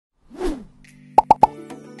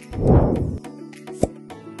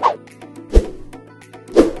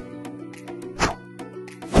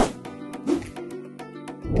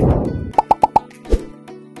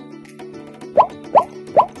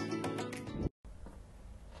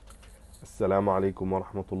Assalamu alaikum wa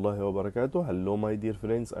rahmatullahi wa barakatuh. Hello, my dear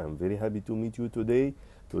friends. I am very happy to meet you today.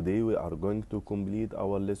 Today we are going to complete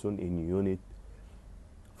our lesson in Unit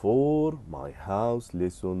 4, My House,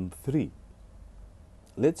 Lesson 3.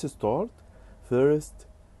 Let's start. First,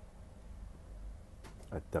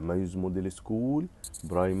 التميز Model School,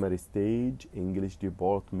 Primary Stage, English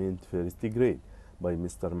Department, First Grade by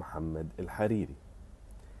Mr. Muhammad Al-Hariri.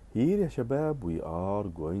 Here يا شباب we are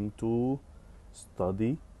going to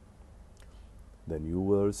study the new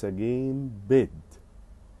words again. Bed.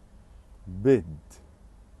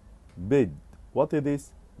 What is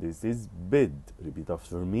this? This is bed. Repeat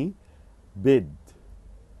after me. Bed.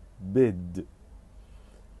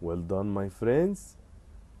 Well done, my friends.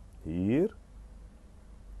 Here.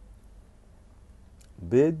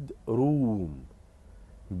 Bedroom.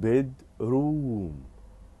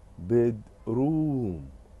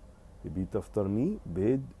 Repeat after me.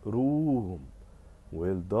 Bedroom.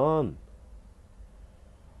 Well done.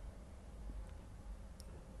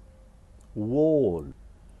 Wall.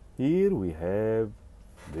 Here we have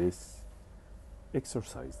this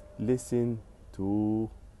exercise. Listen to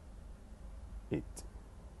it.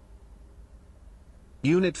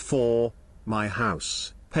 Unit 4, My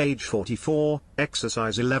House, page 44,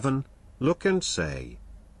 exercise 11. Look and say.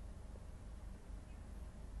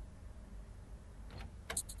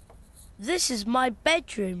 This is my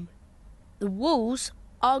bedroom. The walls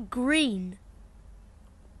are green.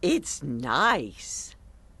 It's nice.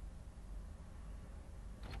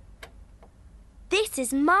 This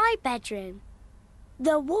is my bedroom.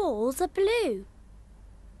 The walls are blue.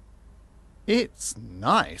 It's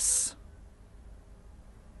nice.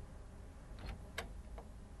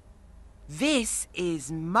 This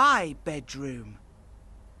is my bedroom.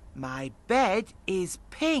 My bed is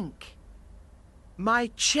pink. My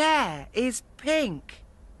chair is pink.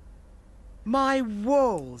 My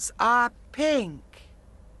walls are pink.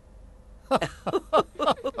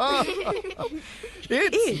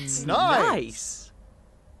 It's nice.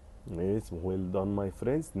 Yes, well done, my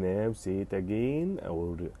friends. Now say it again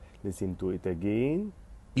or listen to it again.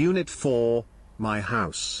 Unit 4, My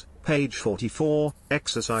House, page 44,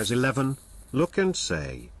 exercise 11. Look and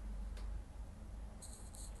say.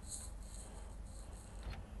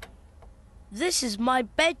 This is my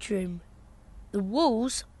bedroom. The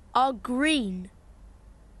walls are green.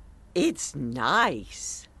 It's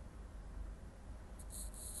nice.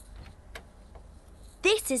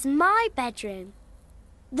 This is my bedroom.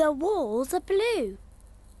 The walls are blue.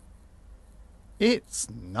 It's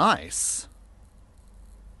nice.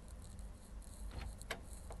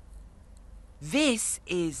 This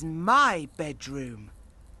is my bedroom.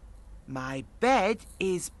 My bed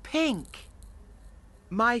is pink.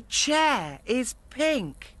 My chair is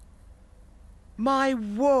pink. My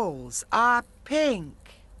walls are pink.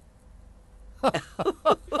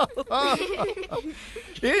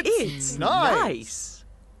 It's nice.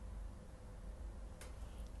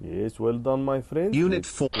 Yes, well done, my friends. Unit Let's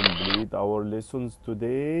 4. complete our lessons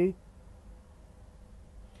today.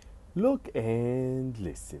 Look and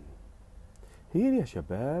listen. Here يا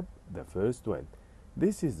شباب, the first one.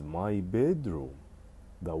 This is my bedroom.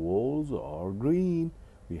 The walls are green.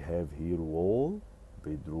 We have here wall,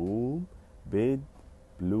 bedroom, bed,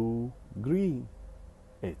 blue, green.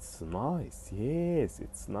 It's nice. Yes,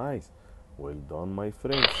 it's nice. Well done, my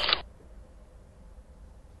friends.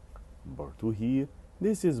 Number 2 here.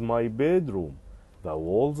 This is my bedroom. The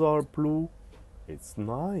walls are blue. It's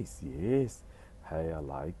nice. Yes. Haya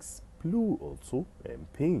likes blue also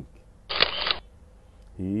and pink.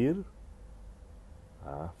 Here.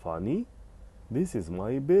 Funny. This is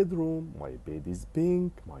my bedroom. My bed is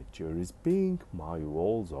pink. My chair is pink. My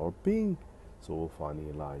walls are pink. So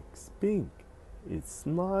Funny likes pink. It's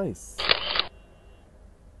nice.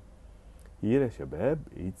 Here يا شباب,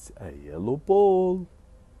 it's a yellow ball.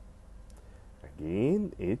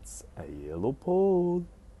 Again, it's a yellow ball.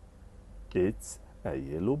 It's a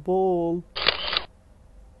yellow ball.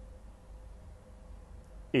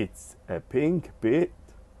 It's a pink bed.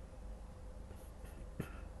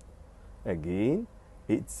 Again,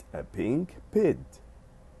 it's a pink bed.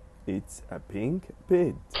 It's a pink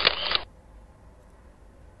bed.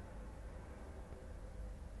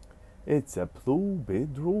 It's a blue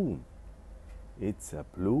bedroom. It's a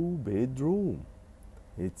blue bedroom.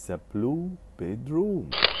 It's a blue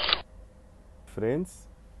bedroom. Friends,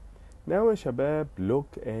 now يا شباب,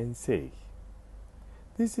 look and say.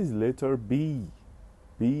 This is letter B.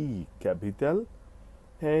 B capital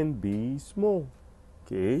and B small.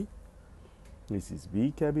 Okay? This is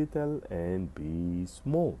B capital and B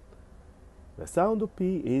small. The sound of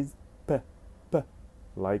P is P.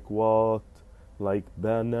 Like what? Like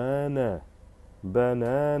banana.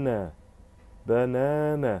 banana,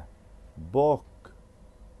 banana, book,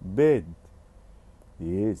 bed.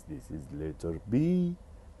 Yes, this is letter B.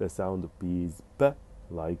 The sound of B is B,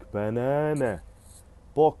 like banana,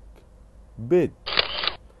 book, bed.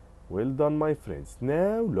 Well done, my friends.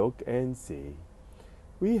 Now look and say.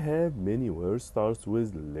 We have many words starts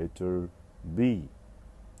with letter B.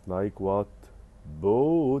 Like what?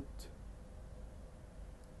 Boat,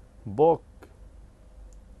 book,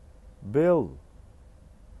 bill,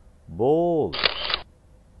 ball.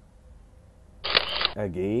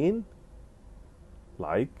 Again,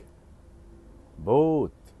 like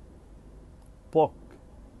boat, book,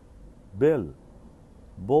 bill,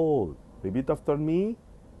 ball. Repeat after me.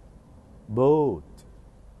 Boat,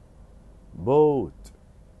 boat,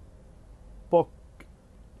 book,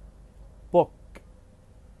 book,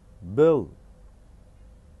 bill,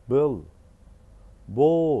 bill,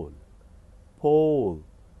 ball, pole.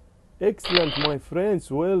 Excellent, my friends.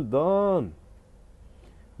 Well done.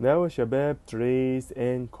 Now يا شباب, trace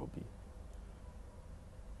and copy.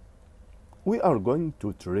 We are going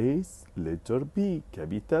to trace letter B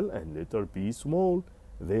capital and letter B small.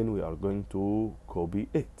 Then we are going to copy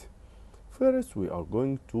it. First, we are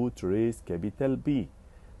going to trace capital B.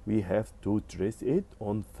 We have to trace it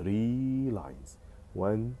on 3 lines.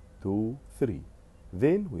 1, 2, 3.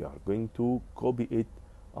 Then we are going to copy it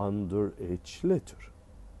under each letter.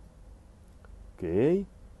 Okay.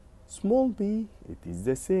 Small b, it is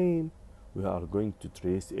the same. We are going to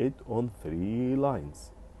trace it on 3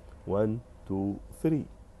 lines. 1, 2, 3.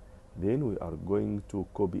 Then we are going to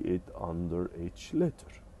copy it under each letter.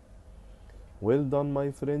 Well done,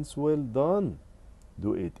 my friends, well done.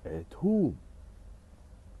 Do it at home.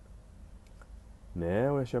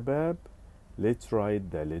 Now يا شباب, let's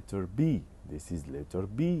write the letter B. This is letter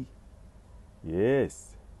B.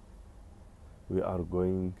 Yes. We are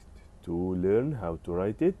going to learn how to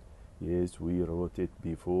write it. Yes, we wrote it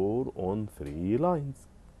before on 3 lines.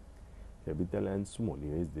 Capital and small.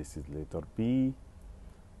 Yes, this is letter B.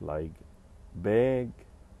 Like bag,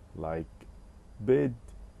 like bed,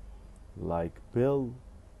 like bill,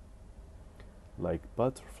 like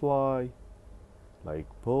butterfly, like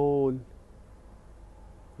pole,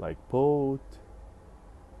 like boat,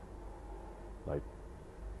 like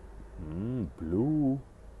blue.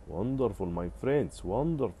 Wonderful, my friends,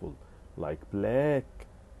 wonderful. Like black.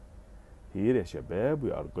 Here يا شباب,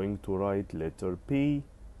 we are going to write letter P.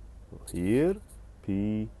 Here,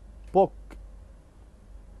 P, book.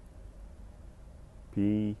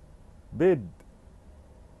 P, bed.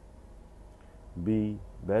 B,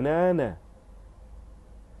 banana.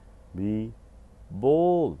 B,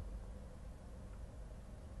 ball.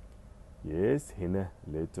 Yes, هنا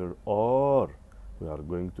letter R. We are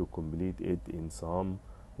going to complete it in some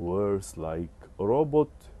words like robot,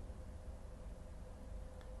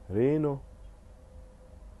 rhino,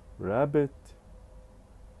 rabbit,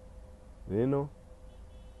 rhino,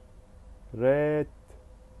 rat.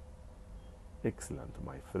 Excellent,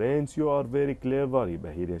 my friends, you are very clever.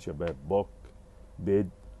 يبقى here يا شباب book,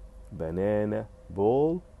 bed, banana,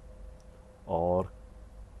 ball are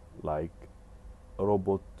like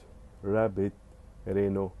robot, rabbit,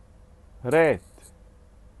 rhino, rat.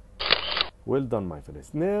 Well done, my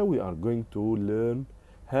friends. Now we are going to learn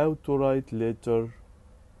how to write letter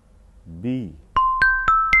B.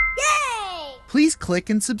 Please click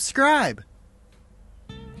and subscribe.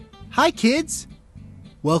 Hi, kids.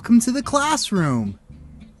 Welcome to the classroom.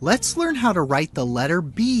 Let's learn how to write the letter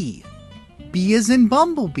B. B as in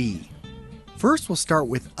bumblebee. First, we'll start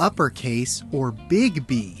with uppercase or big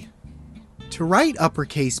B. To write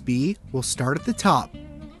uppercase B, we'll start at the top,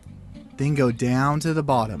 then go down to the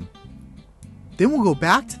bottom. Then we'll go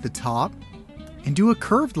back to the top and do a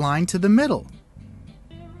curved line to the middle.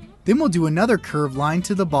 Then we'll do another curved line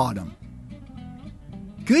to the bottom.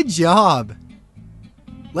 Good job!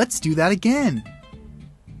 Let's do that again.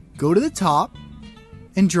 Go to the top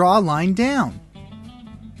and draw a line down.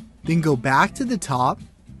 Then go back to the top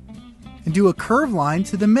and do a curved line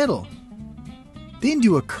to the middle. Then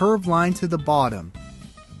do a curved line to the bottom.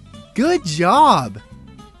 Good job!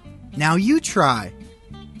 Now you try.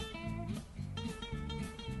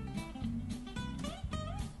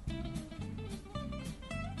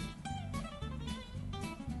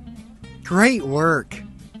 Great work!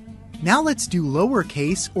 Now let's do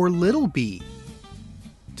lowercase or little b.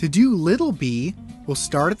 To do little b, we'll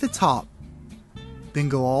start at the top, then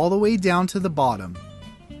go all the way down to the bottom.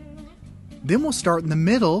 Then we'll start in the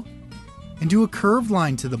middle and do a curved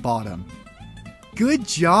line to the bottom. Good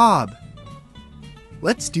job!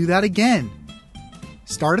 Let's do that again.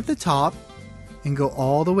 Start at the top and go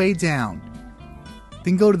all the way down.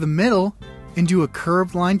 Then go to the middle and do a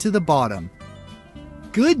curved line to the bottom.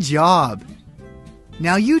 Good job!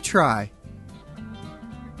 Now you try.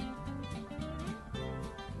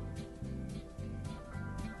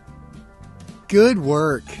 Good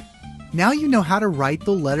work! Now you know how to write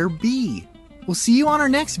the letter B. We'll see you on our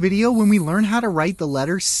next video when we learn how to write the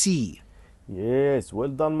letter C. Yes, well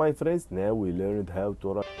done my friends. Now we learned how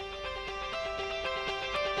to write.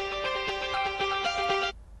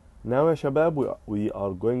 Now يا شباب we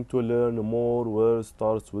are going to learn more word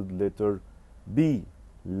starts with letter B.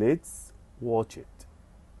 Let's watch it.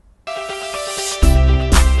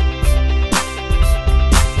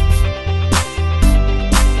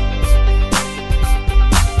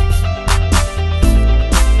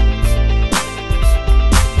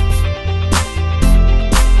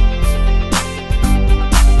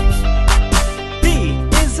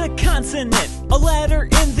 A letter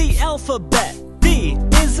in the alphabet. B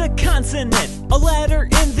is a consonant, a letter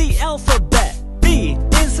in the alphabet. B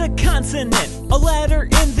is a consonant, a letter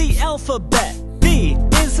in the alphabet. B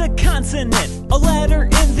is a consonant, a letter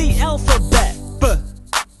in the alphabet. B,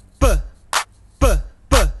 b, b, b,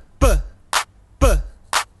 b, b, b,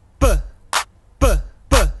 b, b, b, b,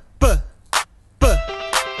 b,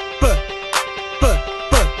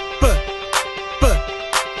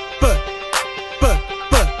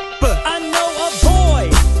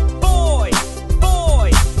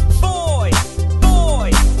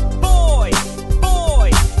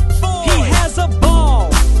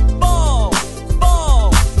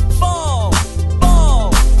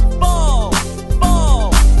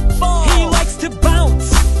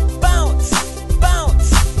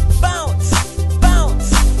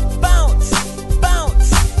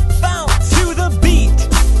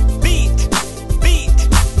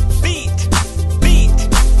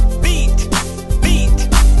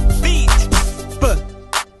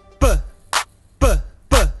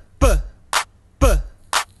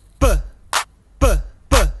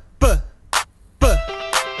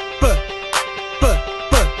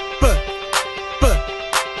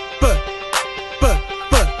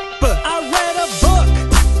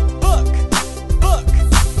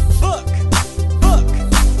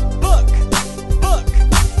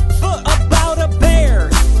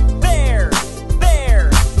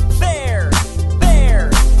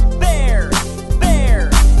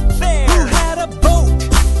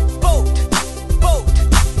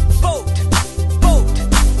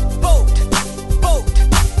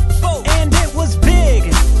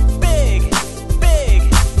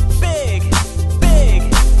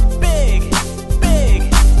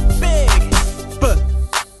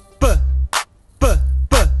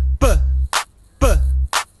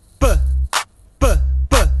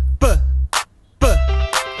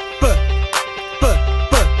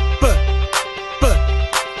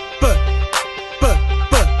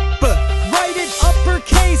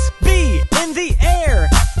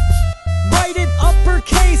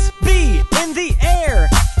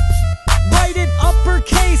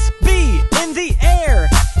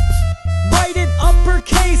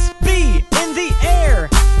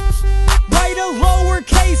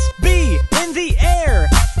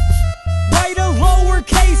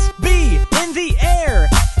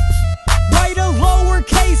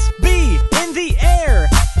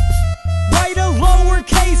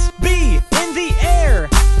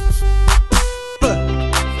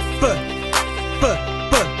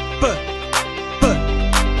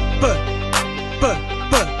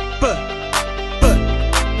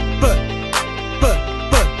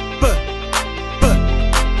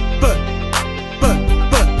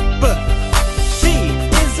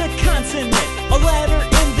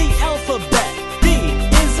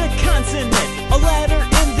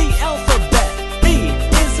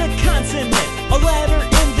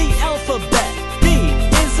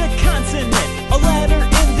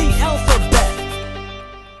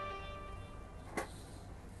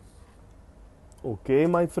 Okay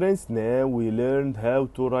my friends, now we learned how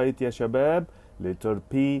to write يا شباب letter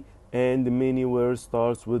P and many words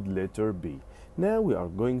starts with letter B. Now we are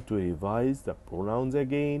going to revise the pronouns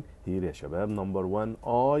again. Here يا شباب number 1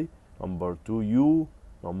 I, number 2 you,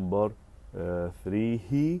 number 3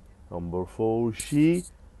 he, number 4 she,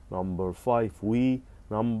 number 5 we,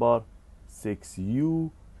 number 6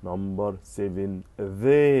 you, number 7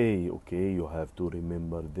 they. Okay, you have to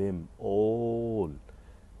remember them all.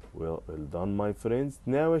 Well done my friends.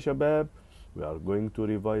 Now يا شباب we are going to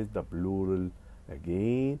revise the plural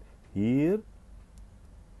again. Here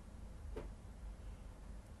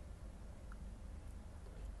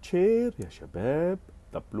chair يا شباب,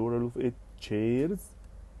 the plural of it chairs.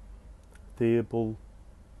 Table,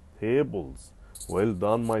 tables. Well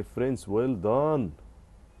done my friends, well done.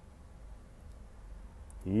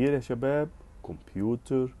 Here يا شباب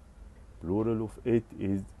computer plural of it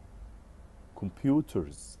is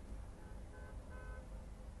computers.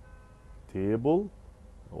 Table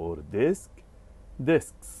or desk,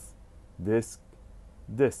 desks, desk,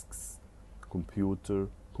 desks. Computer,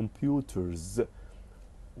 computers.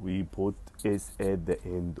 We put s at the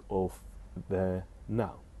end of the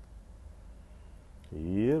noun.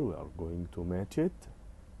 Here we are going to match it.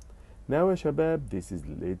 Now يا شباب, this is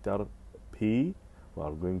letter P. We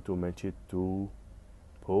are going to match it to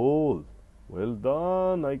Paul. Well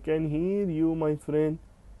done. I can hear you, my friend.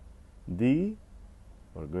 D.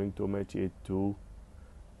 We're going to match it to,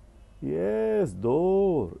 yes,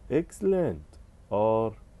 door. Excellent.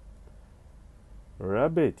 R.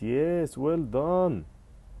 Rabbit. Yes, well done.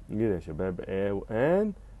 Here يا شباب A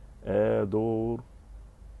and a door,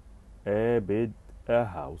 a bed, a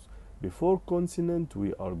house. Before consonant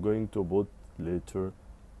we are going to put letter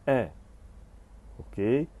A.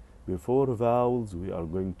 Okay. Before vowels we are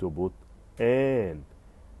going to put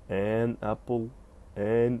an apple,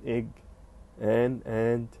 an egg, an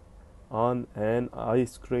ant, on an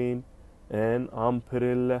ice cream, an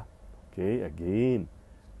umbrella. Okay, again,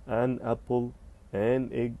 an apple, an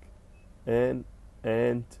egg, an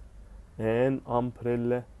ant, an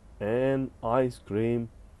umbrella, an ice cream.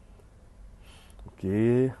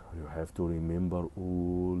 Okay, you have to remember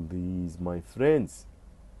all these, my friends.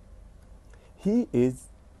 He is,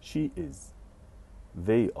 she is,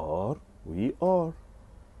 they are, we are.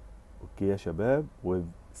 Okay يا شباب, with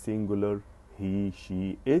singular he,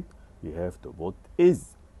 she, it, you have to put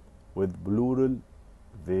is. With plural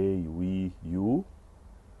they, we, you,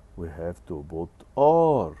 we have to put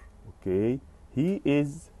are. Okay, he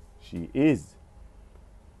is, she is.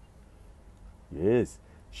 Yes,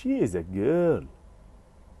 she is a girl.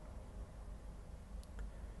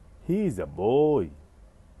 He is a boy.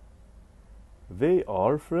 They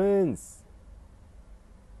are friends.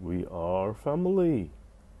 We are family.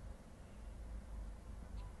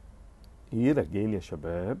 Here again يا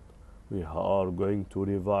شباب, we are going to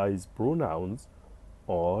revise pronouns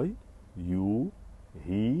I, you,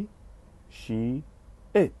 he, she,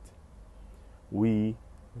 it. We,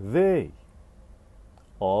 they.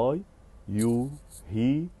 I, you,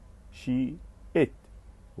 he, she, it.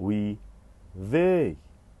 We, they.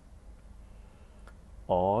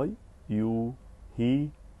 I, you,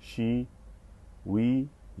 he, she, we,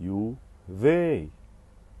 you, they.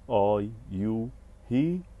 I, you,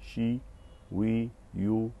 he, she, we,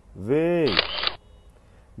 you, they.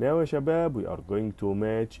 Now يا شباب, we are going to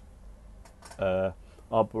match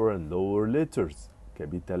upper and lower letters.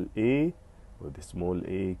 Capital A with a small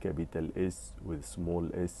a, capital S with small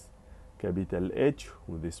s, capital H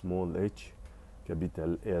with a small h,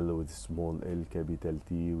 capital L with small l, capital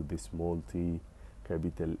T with a small t,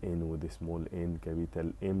 capital N with a small n,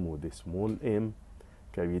 capital M with a small m,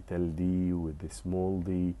 capital D with a small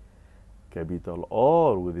d, capital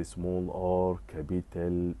R with a small r,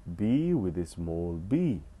 capital B with a small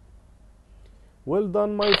b. Well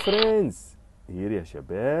done, my friends. Here يا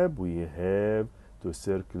شباب, we have to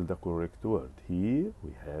circle the correct word. Here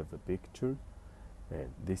we have a picture, and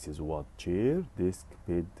this is what? Chair, desk,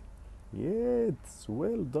 bed. Yes,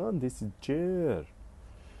 well done, this is chair.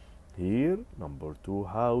 Here, number 2,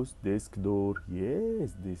 house, desk, door.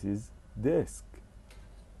 Yes, this is desk.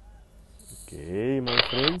 Okay, my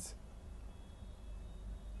friends.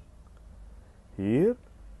 Here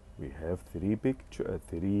we have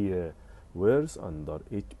three words under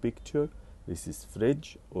each picture. This is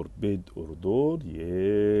fridge or bed or door.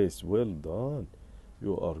 Yes, well done.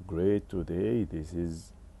 You are great today. This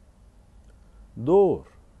is door.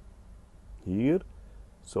 Here,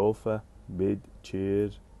 sofa, bed, chair.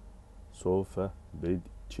 Sofa, bed,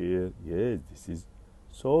 chair. Yes, this is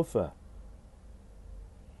sofa.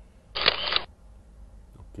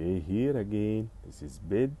 Okay, here again, this is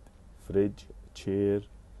bed, fridge, chair,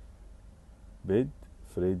 bed,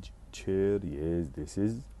 fridge, chair. Yes, this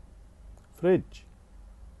is fridge.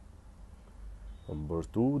 Number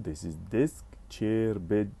 2, this is desk, chair,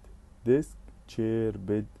 bed, desk, chair,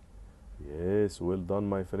 bed. Yes, well done,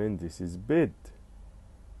 my friend. This is bed.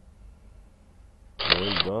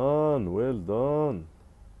 Well done, well done.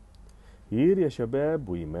 Here يا شباب,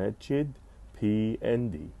 we matched P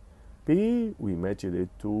and D. P, we matched it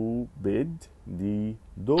to bed, D,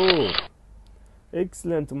 door.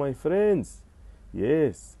 Excellent, my friends.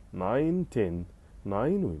 Yes, 9, 10.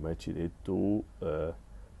 9, we matched it to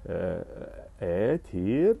at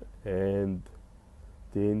here, and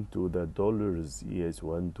 10 to the dollars. Yes,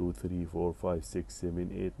 1, 2, 3, 4, 5, 6,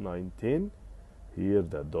 7, 8, 9, 10. Here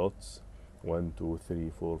the dots. 1, 2, 3,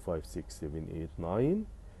 4, 5, 6, 7, 8, 9.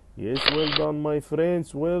 Yes, well done, my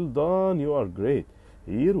friends. Well done. You are great.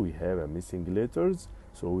 Here we have a missing letters,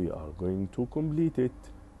 so we are going to complete it.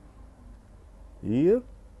 Here,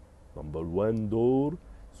 number 1, door,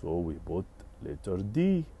 so we put letter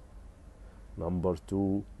D. Number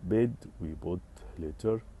 2, bed, we put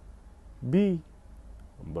letter B.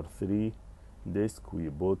 Number 3, desk, we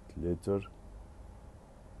put letter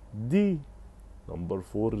D. Number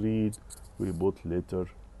 4, read, we put letter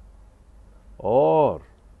R.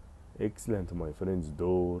 Excellent, my friends.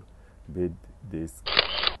 Door, bed, desk,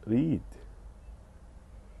 read.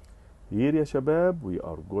 Here يا شباب we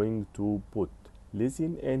are going to put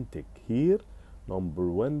listen and tick. Here number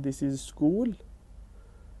 1, this is school.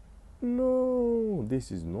 No,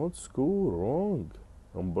 this is not school. Wrong.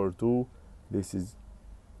 Number 2, this is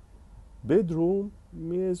bedroom.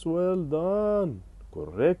 Yes, well done.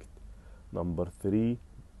 Correct. Number 3,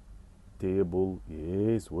 table.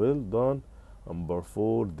 Yes, well done. Number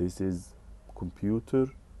 4, this is computer.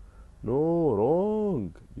 No,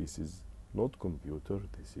 wrong. This is not computer.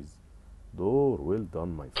 This is door. Well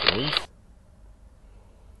done, my friends.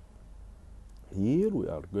 Here we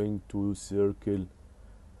are going to circle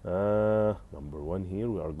number 1. Here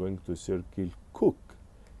we are going to circle cook.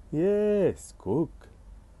 Yes, cook.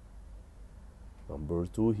 Number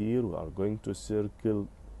 2, here we are going to circle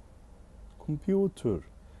computer.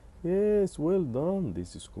 Yes, well done.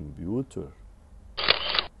 This is computer.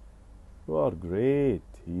 You are great.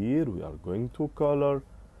 Here we are going to color.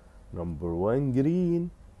 Number 1,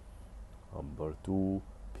 green. Number 2,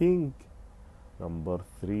 pink. Number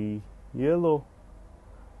 3, yellow.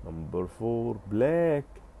 Number 4, black.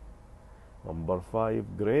 Number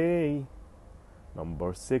 5, gray.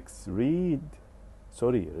 Number 6, red.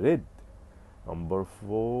 Number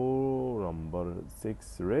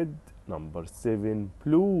 6, red. Number 7,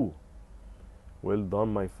 blue. Well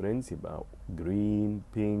done, my friends. About green,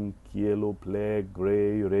 pink, yellow, black,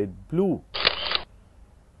 gray, red, blue.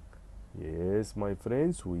 Yes, my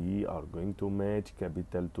friends, we are going to match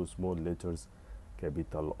capital to small letters.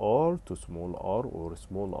 Capital R to small r, or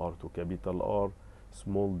small r to capital R,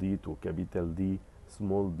 small d to capital D,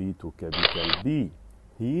 small b to capital B.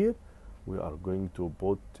 Here we are going to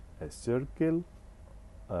put a circle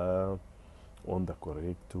on the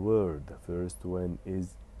correct word. The first one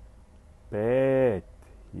is pet.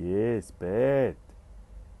 Yes, pet.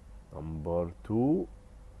 Number 2,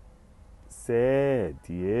 sad.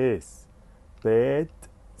 Yes, pet,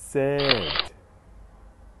 sad.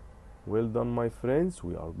 Well done, my friends.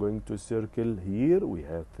 We are going to circle here. We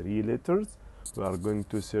have 3 letters. We are going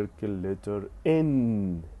to circle letter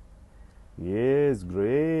N. Yes,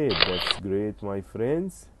 great. That's great, my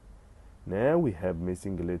friends. Now we have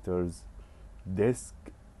missing letters. Desk,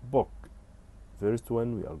 book. First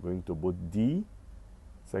one we are going to put D.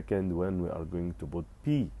 Second one we are going to put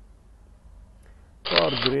P. You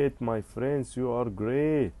are great, my friends. You are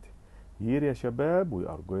great. Here يا شباب we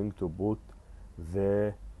are going to put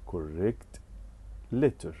the correct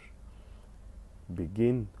letter.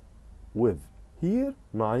 Begin with. Here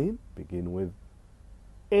 9 begin with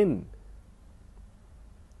N.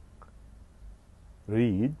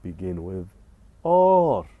 Read begin with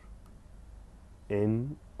R.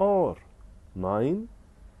 N R. 9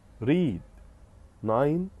 read.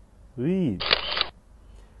 9 read.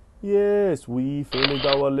 Yes, we finished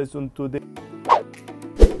our lesson today.